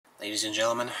Ladies and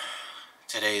gentlemen,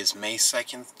 today is May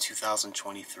 2nd,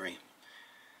 2023,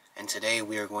 and today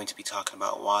we are going to be talking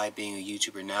about why being a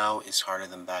YouTuber now is harder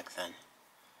than back then.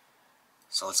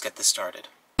 So let's get this started.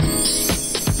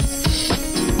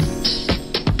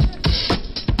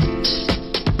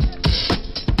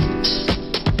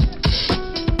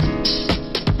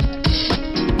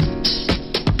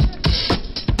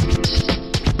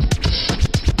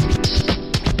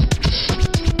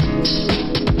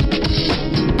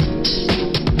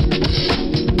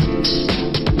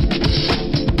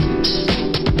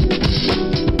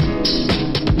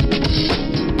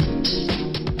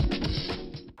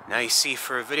 Now you see,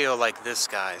 for a video like this,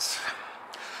 guys,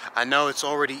 I know it's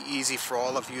already easy for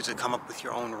all of you to come up with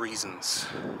your own reasons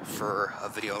for a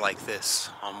video like this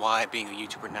on why being a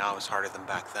YouTuber now is harder than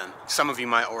back then. Some of you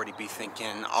might already be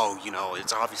thinking, oh, you know,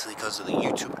 it's obviously because of the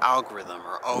YouTube algorithm,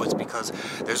 or oh, it's because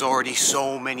there's already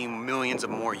so many millions of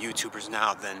more YouTubers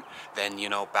now than you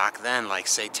know, back then, like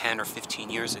say 10 or 15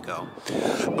 years ago.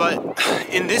 But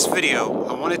in this video,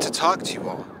 I wanted to talk to you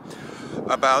all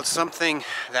about something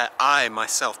that I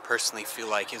myself personally feel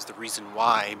like is the reason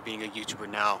why being a YouTuber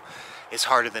now is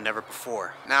harder than ever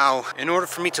before. Now, in order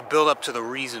for me to build up to the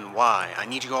reason why, I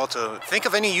need you all to think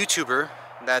of any YouTuber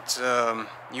that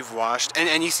you've watched.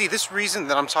 And you see, this reason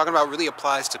that I'm talking about really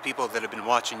applies to people that have been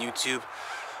watching YouTube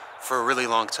for a really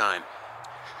long time.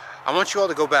 I want you all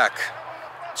to go back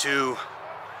to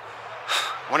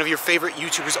one of your favorite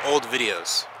YouTubers' old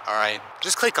videos, alright?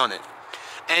 Just click on it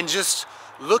and just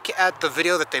look at the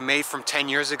video that they made from 10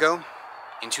 years ago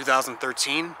in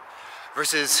 2013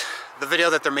 versus the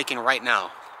video that they're making right now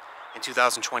in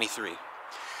 2023.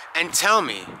 And tell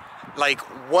me, like,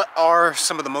 what are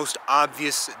some of the most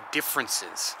obvious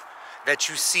differences that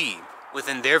you see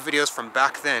within their videos from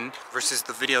back then versus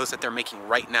the videos that they're making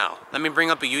right now. Let me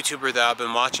bring up a YouTuber that I've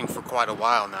been watching for quite a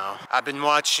while now. I've been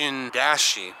watching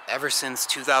Dashi ever since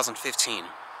 2015.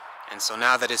 And so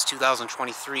now that it's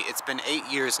 2023, it's been 8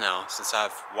 years now since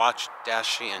I've watched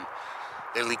Dashi and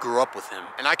literally grew up with him.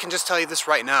 And I can just tell you this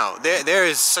right now, there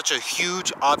is such a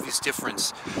huge obvious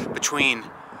difference between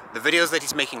the videos that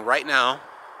he's making right now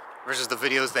versus the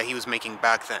videos that he was making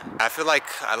back then. I feel like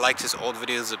I liked his old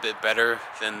videos a bit better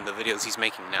than the videos he's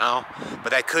making now, but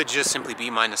that could just simply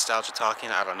be my nostalgia talking,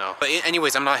 I don't know. But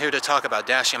anyways, I'm not here to talk about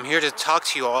Dashi. I'm here to talk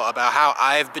to you all about how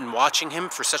I've been watching him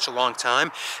for such a long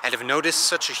time and have noticed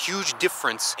such a huge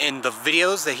difference in the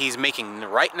videos that he's making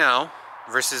right now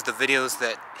versus the videos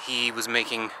that he was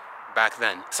making back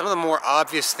then. Some of the more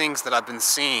obvious things that I've been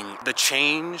seeing, the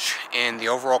change in the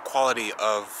overall quality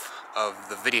of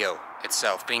the video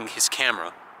itself, being his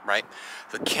camera, right?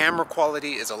 The camera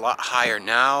quality is a lot higher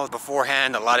now.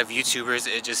 Beforehand, a lot of YouTubers,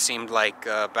 it just seemed like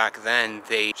back then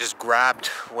they just grabbed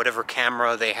whatever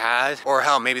camera they had, or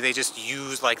hell, maybe they just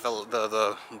used like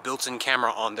the built-in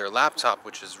camera on their laptop,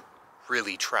 which is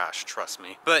really trash, trust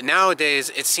me. But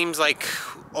nowadays, it seems like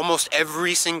almost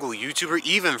every single YouTuber,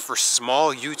 even for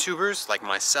small YouTubers like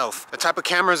myself, the type of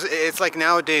cameras, it's like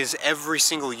nowadays every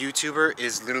single YouTuber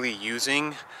is literally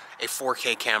using a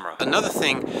 4K camera. Another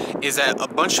thing is that a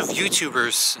bunch of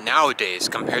YouTubers nowadays,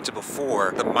 compared to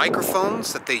before, the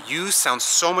microphones that they use sound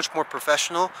so much more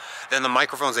professional than the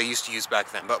microphones they used to use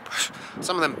back then. But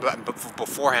some of them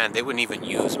beforehand, they wouldn't even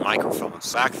use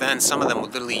microphones. Back then, some of them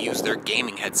would literally use their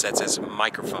gaming headsets as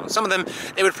microphones. Some of them,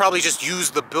 they would probably just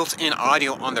use the built-in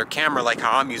audio on their camera like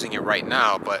how I'm using it right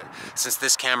now. But since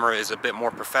this camera is a bit more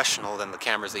professional than the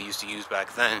cameras they used to use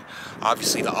back then,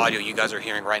 obviously the audio you guys are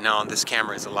hearing right now on this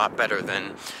camera is a lot better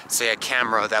than, say, a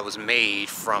camera that was made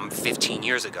from 15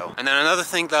 years ago. And then another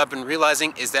thing that I've been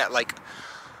realizing is that, like,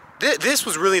 this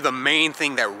was really the main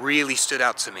thing that really stood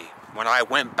out to me when I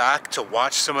went back to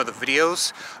watch some of the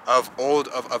videos of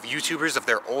YouTubers, of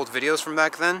their old videos from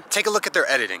back then. Take a look at their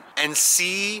editing and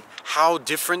see how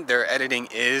different their editing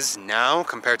is now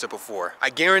compared to before. I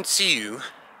guarantee you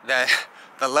that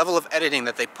the level of editing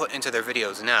that they put into their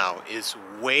videos now is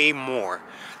way more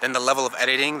than the level of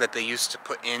editing that they used to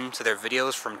put into their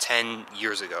videos from 10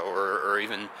 years ago or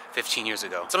even 15 years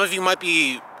ago. Some of you might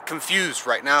be confused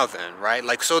right now then, right?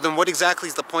 Like, so then what exactly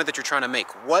is the point that you're trying to make?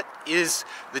 What is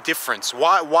the difference?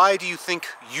 Why do you think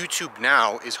YouTube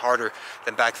now is harder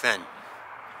than back then?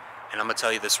 And I'm gonna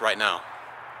tell you this right now.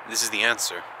 This is the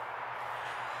answer.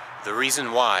 The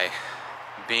reason why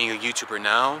being a YouTuber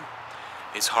now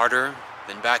is harder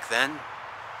than back then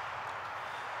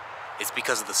is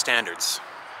because of the standards.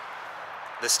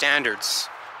 The standards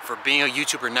for being a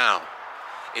YouTuber now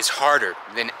is harder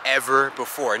than ever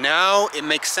before. Now it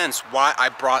makes sense why I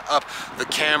brought up the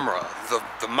camera,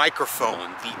 the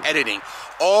microphone, the editing,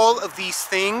 all of these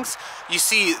things. You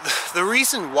see, the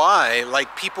reason why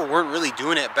like people weren't really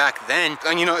doing it back then,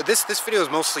 and you know, this video is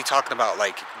mostly talking about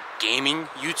like gaming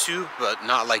YouTube, but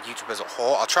not like YouTube as a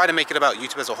whole. I'll try to make it about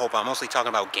YouTube as a whole, but I'm mostly talking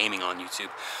about gaming on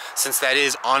YouTube, since that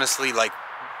is honestly like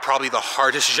probably the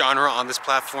hardest genre on this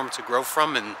platform to grow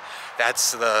from, and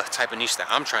that's the type of niche that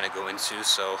I'm trying to go into.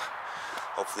 So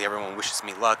hopefully everyone wishes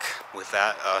me luck with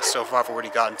that. So far I've already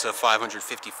gotten to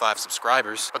 555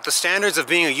 subscribers. But the standards of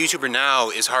being a YouTuber now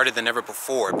is harder than ever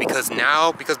before, because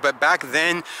back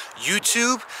then,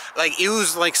 YouTube, like it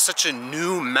was like such a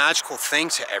new magical thing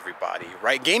to everybody,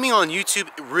 right? Gaming on YouTube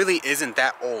really isn't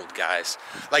that old, guys.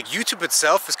 Like YouTube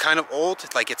itself is kind of old.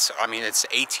 Like it's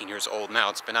 18 years old now.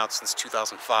 It's been out since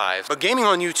 2005. But gaming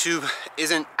on YouTube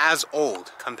isn't as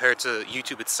old compared to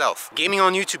YouTube itself. Gaming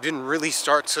on YouTube didn't really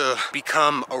start to become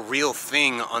a real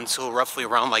thing until roughly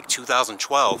around like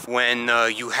 2012, when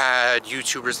you had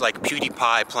YouTubers like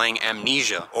PewDiePie playing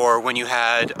Amnesia, or when you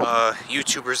had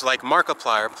YouTubers like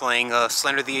Markiplier playing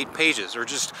Slender the 8 Pages, or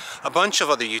just a bunch of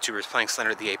other YouTubers playing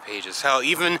Slender the 8 Pages. Hell,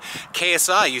 even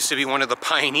KSI used to be one of the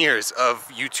pioneers of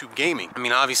YouTube gaming. I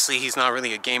mean, obviously he's not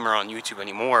really a gamer on YouTube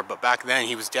anymore, but back then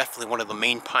he was definitely one of the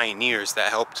main pioneers that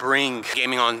helped bring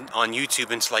gaming on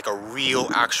YouTube into like a real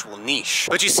actual niche.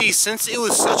 But you see, since it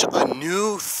was such a new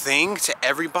thing to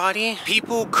everybody,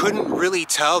 people couldn't really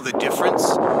tell the difference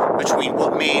between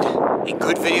what made a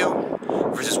good video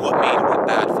versus what made a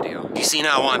bad video. You see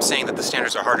now why I'm saying that the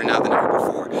standards are harder now than ever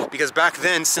before. Because back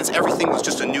then, since everything was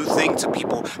just a new thing to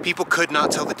people, people could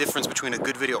not tell the difference between a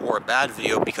good video or a bad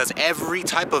video, because every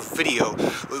type of video,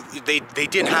 they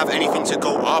didn't have anything to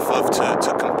go off of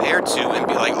to compare to and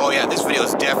be like, oh yeah, this video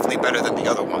is definitely better than the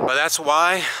other one. But that's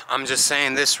why I'm just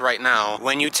saying this right now.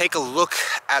 When you take a look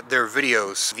at their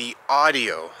videos, the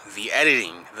audio, the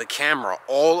editing, the camera,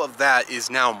 all of that is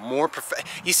now more perfect.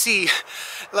 You see,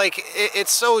 like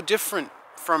it's so different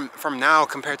from now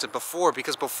compared to before,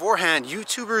 because beforehand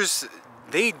YouTubers,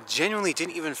 they genuinely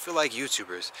didn't even feel like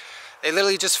YouTubers. They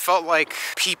literally just felt like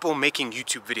people making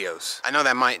YouTube videos. I know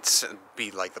that might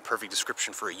be like the perfect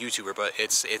description for a YouTuber, but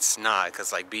it's not,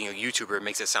 because like being a YouTuber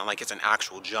makes it sound like it's an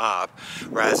actual job,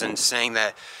 rather than saying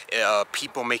that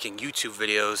people making YouTube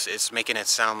videos, it's making it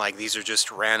sound like these are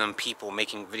just random people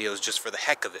making videos just for the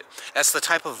heck of it. That's the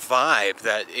type of vibe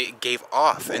that it gave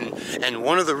off, and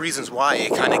one of the reasons why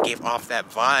it kind of gave off that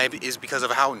vibe is because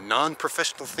of how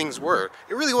non-professional things were.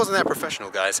 It really wasn't that professional,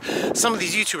 guys. Some of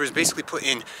these YouTubers basically put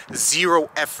in zero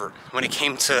effort when it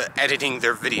came to editing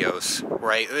their videos,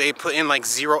 right? They put in like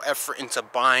zero effort into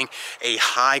buying a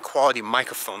high quality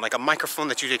microphone, like a microphone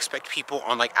that you'd expect people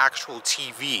on like actual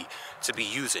TV to be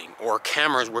using, or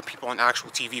cameras where people on actual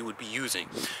TV would be using.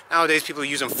 Nowadays people are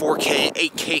using 4K,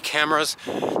 8K cameras.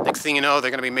 Next thing you know,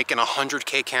 they're gonna be making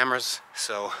 100K cameras.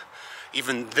 So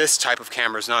even this type of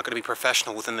camera is not going to be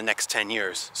professional within the next 10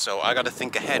 years. So I got to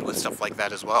think ahead with stuff like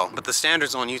that as well. But the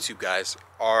standards on YouTube, guys,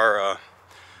 are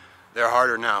they're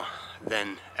harder now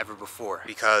than ever before,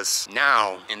 because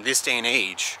now in this day and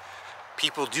age,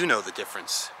 people do know the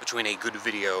difference between a good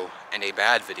video and a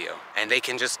bad video, and they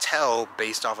can just tell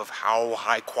based off of how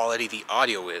high quality the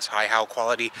audio is, how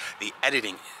quality the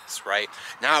editing is, right?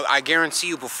 Now I guarantee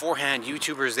you, beforehand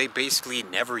YouTubers, they basically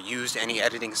never used any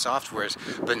editing softwares,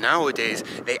 but nowadays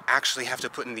they actually have to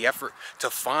put in the effort to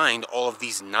find all of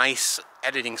these nice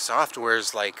editing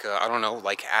softwares, like I don't know,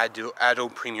 like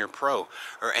Adobe Premiere Pro,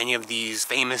 or any of these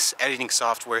famous editing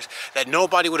softwares that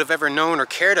nobody would have ever known or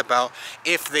cared about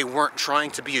if they weren't trying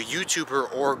to be a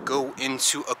YouTuber or go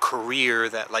into a career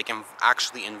that like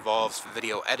actually involves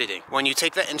video editing. When you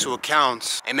take that into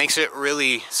account, it makes it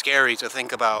really scary to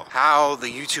think about how the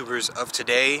YouTubers of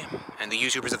today and the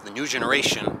YouTubers of the new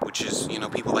generation, which is, you know,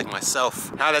 people like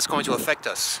myself, how that's going to affect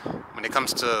us when it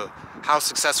comes to how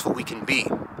successful we can be,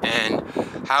 and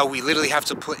how we literally have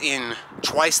to put in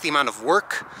twice the amount of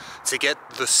work to get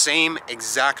the same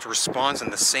exact response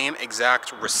and the same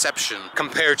exact reception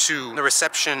compared to the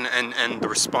reception and the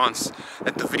response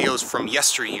that the videos from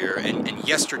yesteryear and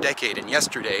yesterdecade and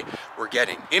yesterday were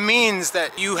getting. It means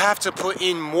that you have to put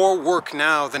in more work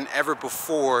now than ever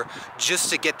before just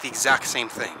to get the exact same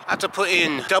thing. I have to put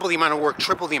in double the amount of work,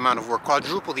 triple the amount of work,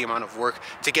 quadruple the amount of work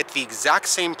to get the exact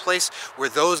same place where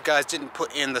those guys didn't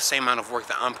put in the same amount of work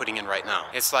that I'm putting in right now.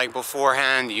 It's like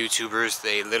beforehand, YouTubers,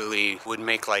 they literally would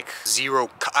make like zero.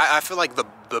 I feel like the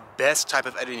best type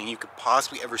of editing you could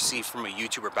possibly ever see from a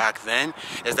YouTuber back then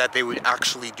is that they would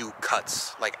actually do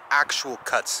cuts, like actual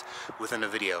cuts within a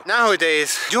video.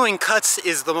 Nowadays, doing cuts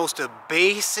is the most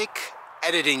basic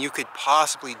editing you could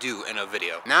possibly do in a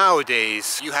video.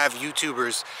 Nowadays, you have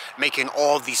YouTubers making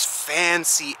all these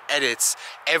fancy edits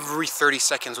every 30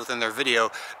 seconds within their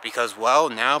video because, well,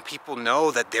 now people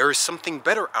know that there is something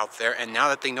better out there, and now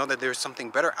that they know that there's something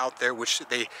better out there, which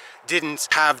they didn't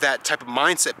have that type of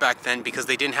mindset back then because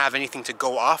they didn't have anything to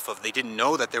go off of. They didn't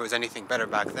know that there was anything better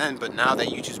back then, but now that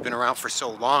YouTube's been around for so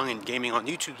long and gaming on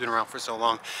YouTube's been around for so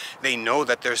long, they know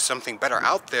that there's something better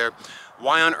out there.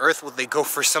 Why on earth would they go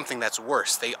for something that's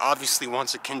worse? They obviously want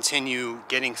to continue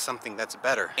getting something that's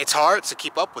better. It's hard to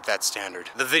keep up with that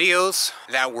standard. The videos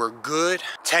that were good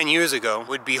 10 years ago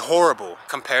would be horrible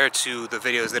compared to the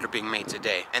videos that are being made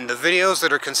today. And the videos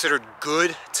that are considered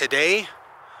good today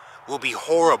will be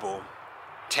horrible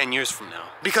 10 years from now,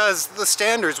 because the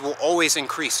standards will always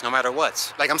increase no matter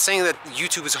what. Like, I'm saying that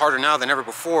YouTube is harder now than ever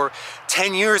before.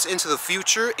 10 years into the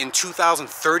future, in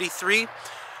 2033,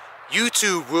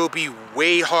 YouTube will be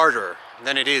way harder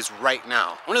than it is right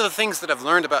now. One of the things that I've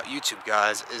learned about YouTube,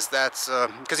 guys, is that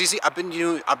because you see, I've been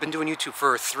doing YouTube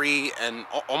for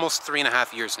almost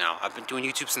 3.5 years now. I've been doing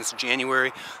YouTube since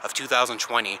January of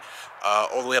 2020,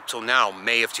 all the way up till now,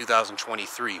 May of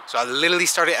 2023. So I literally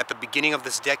started at the beginning of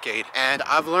this decade, and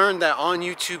I've learned that on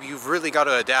YouTube, you've really got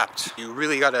to adapt. You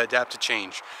really got to adapt to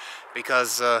change,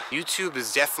 because YouTube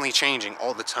is definitely changing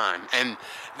all the time, and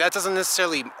that doesn't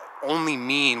necessarily only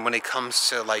mean when it comes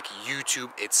to like YouTube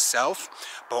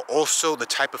itself, but also the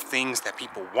type of things that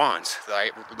people want,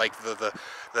 right? Like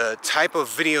the type of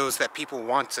videos that people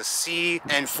want to see,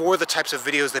 and for the types of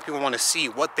videos that people want to see,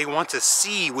 what they want to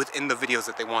see within the videos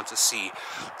that they want to see.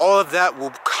 All of that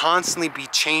will constantly be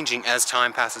changing as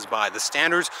time passes by. The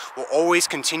standards will always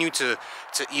continue to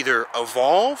either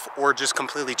evolve or just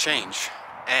completely change.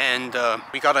 And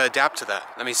we gotta adapt to that.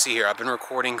 Let me see here. I've been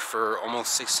recording for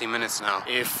almost 60 minutes now.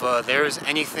 If there's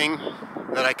anything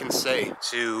that I can say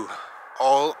to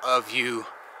all of you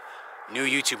new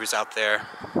YouTubers out there,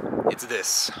 it's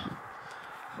this.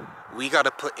 We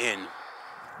gotta put in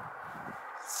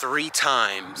 3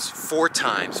 times, 4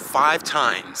 times, 5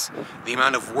 times the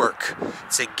amount of work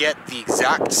to get the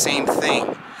exact same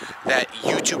thing that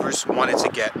YouTubers wanted to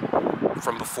get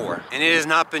from before. And it has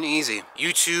not been easy.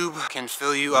 YouTube can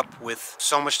fill you up with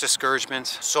so much discouragement,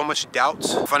 so much doubt.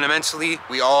 Fundamentally,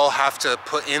 we all have to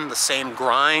put in the same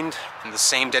grind and the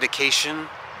same dedication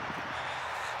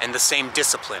and the same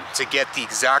discipline to get the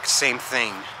exact same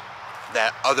thing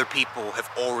that other people have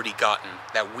already gotten,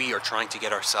 that we are trying to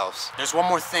get ourselves. There's one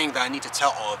more thing that I need to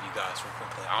tell all of you guys real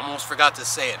quickly. I almost forgot to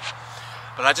say it.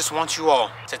 But I just want you all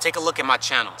to take a look at my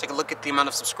channel. Take a look at the amount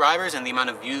of subscribers and the amount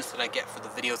of views that I get for the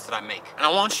videos that I make. And I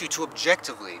want you to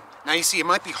objectively, now you see, it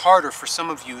might be harder for some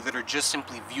of you that are just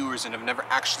simply viewers and have never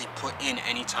actually put in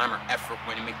any time or effort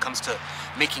when it comes to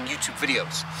making YouTube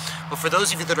videos. But for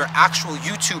those of you that are actual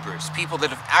YouTubers, people that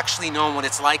have actually known what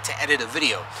it's like to edit a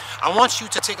video, I want you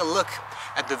to take a look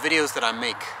at the videos that I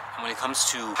make. When it comes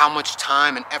to how much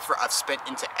time and effort I've spent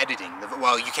into editing.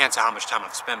 Well, you can't tell how much time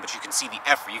I've spent, but you can see the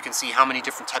effort. You can see how many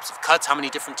different types of cuts, how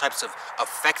many different types of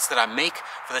effects that I make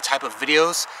for the type of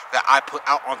videos that I put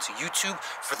out onto YouTube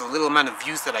for the little amount of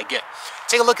views that I get.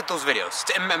 Take a look at those videos.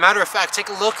 Matter of fact, take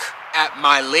a look at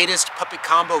my latest puppet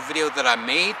combo video that I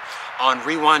made on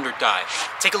Rewind or Die.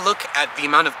 Take a look at the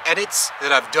amount of edits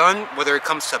that I've done, whether it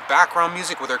comes to background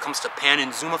music, whether it comes to pan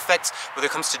and zoom effects, whether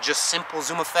it comes to just simple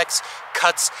zoom effects,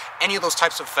 cuts, any of those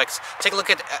types of effects. Take a look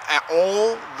at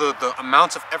all the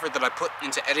amounts of effort that I put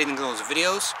into editing those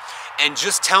videos, and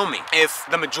just tell me if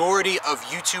the majority of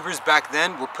YouTubers back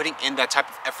then were putting in that type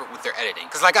of effort with their editing.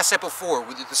 Because like I said before,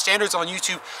 the standards on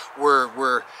YouTube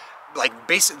were like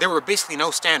there were basically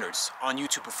no standards on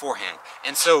YouTube beforehand.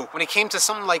 And so when it came to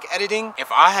something like editing, if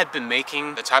I had been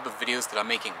making the type of videos that I'm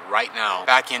making right now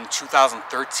back in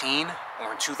 2013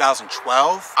 or in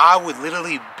 2012, I would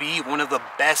literally be one of the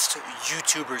best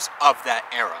YouTubers of that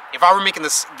era. If I were making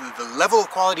the level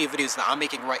of quality of videos that I'm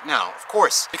making right now, of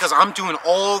course, because I'm doing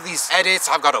all these edits,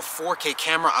 I've got a 4K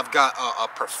camera, I've got a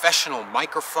professional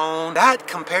microphone. That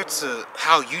compared to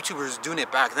how YouTubers doing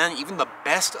it back then, even the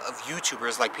best of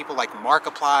YouTubers, like people like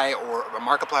Markiplier or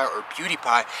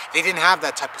PewDiePie, they didn't have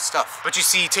that type of stuff. But you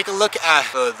see, take a look at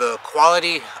the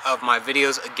quality of my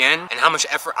videos again and how much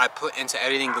effort I put into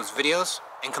editing those videos,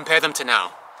 and compare them to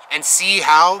now, and see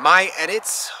how my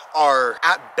edits are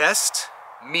at best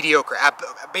mediocre, at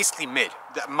basically mid.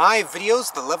 my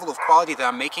videos, the level of quality that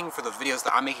I'm making for the videos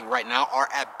that I'm making right now are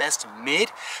at best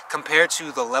mid compared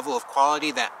to the level of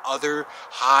quality that other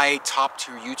high top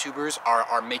tier YouTubers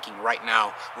are making right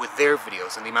now with their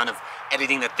videos and the amount of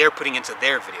editing that they're putting into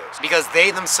their videos, because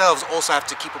they themselves also have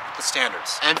to keep up with the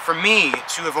standards. And for me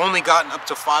to have only gotten up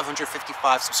to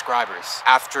 555 subscribers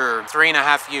after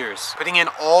 3.5 years, putting in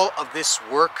all of this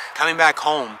work, coming back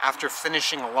home after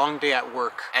finishing a long day at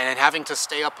work and then having to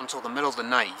stay up until the middle of the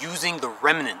night using the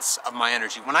remnants of my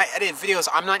energy. When I edit videos,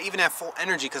 I'm not even at full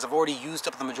energy because I've already used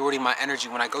up the majority of my energy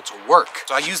when I go to work.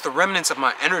 So I use the remnants of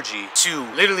my energy to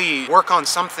literally work on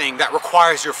something that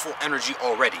requires your full energy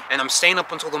already. And I'm staying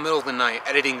up until the middle of the night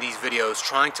editing these videos,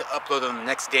 trying to upload them the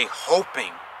next day,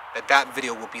 hoping that that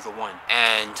video will be the one.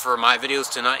 And for my videos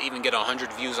to not even get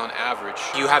 100 views on average,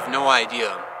 you have no idea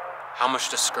how much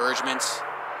discouragement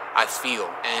I feel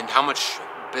and how much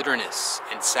bitterness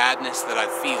and sadness that I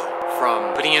feel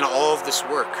from putting in all of this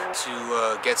work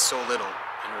to get so little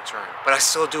in return. But I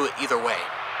still do it either way,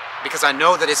 because I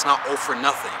know that it's not all for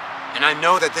nothing. And I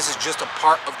know that this is just a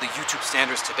part of the YouTube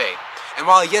standards today. And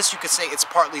while yes, you could say it's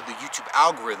partly the YouTube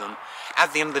algorithm,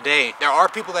 at the end of the day, there are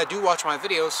people that do watch my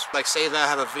videos. Like say that I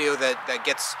have a video that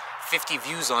gets 50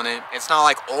 views on it, it's not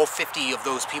like all 50 of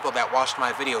those people that watched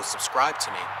my videos subscribe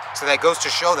to me. So that goes to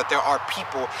show that there are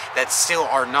people that still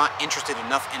are not interested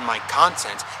enough in my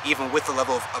content, even with the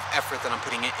level of effort that I'm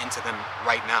putting into them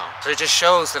right now. So it just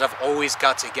shows that I've always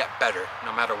got to get better,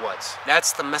 no matter what.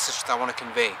 That's the message that I want to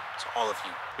convey to all of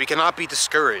you. We cannot be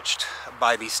discouraged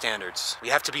by these standards. We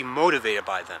have to be motivated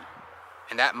by them.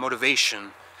 And that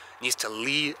motivation needs to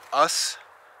lead us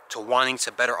to wanting to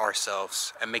better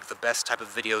ourselves and make the best type of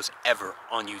videos ever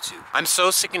on YouTube. I'm so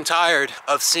sick and tired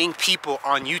of seeing people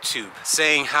on YouTube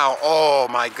saying how, oh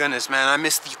my goodness, man, I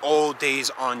miss the old days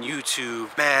on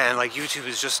YouTube. Man, like YouTube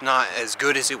is just not as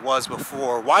good as it was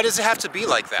before. Why does it have to be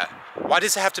like that? Why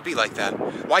does it have to be like that?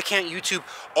 Why can't YouTube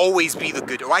always be the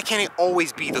good? Why can't it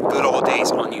always be the good old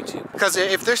days on YouTube? Because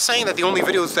if they're saying that the only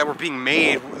videos that were being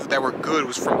made that were good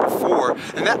was from before,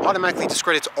 then that automatically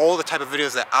discredits all the type of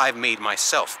videos that I've made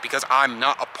myself, because I'm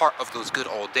not a part of those good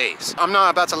old days. I'm not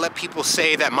about to let people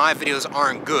say that my videos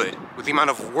aren't good. With the amount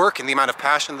of work and the amount of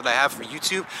passion that I have for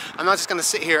YouTube, I'm not just gonna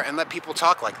sit here and let people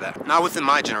talk like that. Not within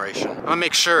my generation. I'm gonna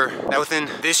make sure that within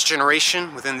this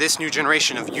generation, within this new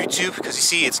generation of YouTube, because you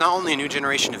see, it's not only a new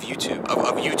generation of YouTube,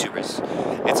 of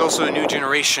YouTubers, it's also a new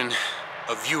generation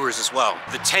of viewers as well.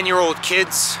 The 10-year-old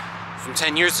kids from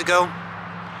 10 years ago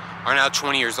are now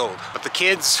 20 years old. But the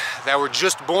kids that were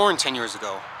just born 10 years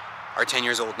ago are 10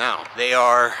 years old now. They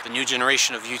are the new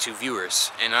generation of YouTube viewers,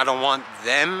 and I don't want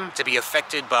them to be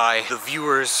affected by the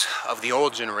viewers of the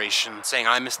old generation saying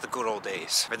I miss the good old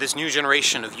days. For this new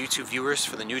generation of YouTube viewers,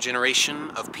 for the new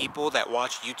generation of people that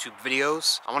watch YouTube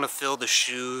videos, I want to fill the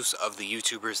shoes of the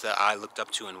YouTubers that I looked up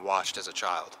to and watched as a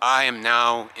child. I am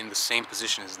now in the same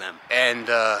position as them. And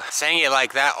saying it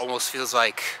like that almost feels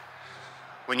like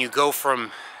when you go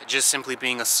from just simply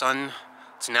being a son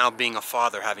to now being a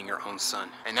father, having your own son.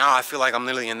 And now I feel like I'm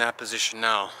literally in that position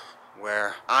now,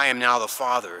 where I am now the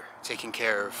father taking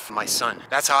care of my son.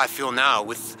 That's how I feel now,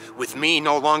 with me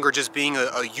no longer just being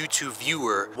a YouTube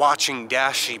viewer watching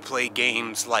Dashi play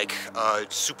games like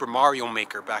Super Mario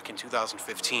Maker back in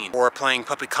 2015, or playing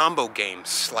puppet combo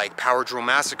games like Power Drill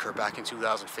Massacre back in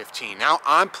 2015. Now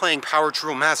I'm playing Power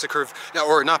Drill Massacre,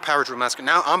 or not Power Drill Massacre,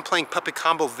 now I'm playing puppet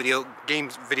combo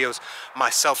videos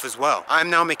myself as well. I'm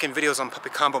now making videos on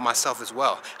puppet combo myself as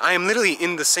well. I am literally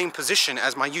in the same position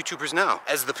as my YouTubers now,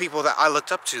 as the people that I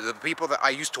looked up to, the people that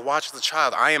I used to watch as a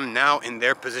child. I am now in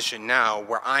their position now,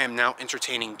 where I am now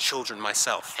entertaining children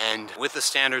myself. And with the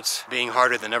standards being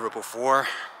harder than ever before,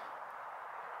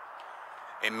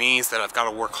 it means that I've got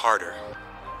to work harder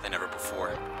than ever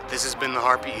before. This has been the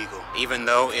TheHarpyEagle. Even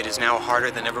though it is now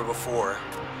harder than ever before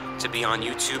to be on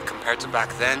YouTube compared to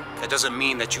back then, that doesn't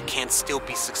mean that you can't still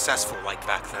be successful like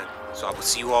back then. So I will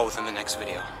see you all within the next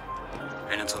video.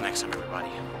 And until next time, everybody,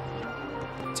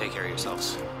 take care of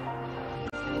yourselves.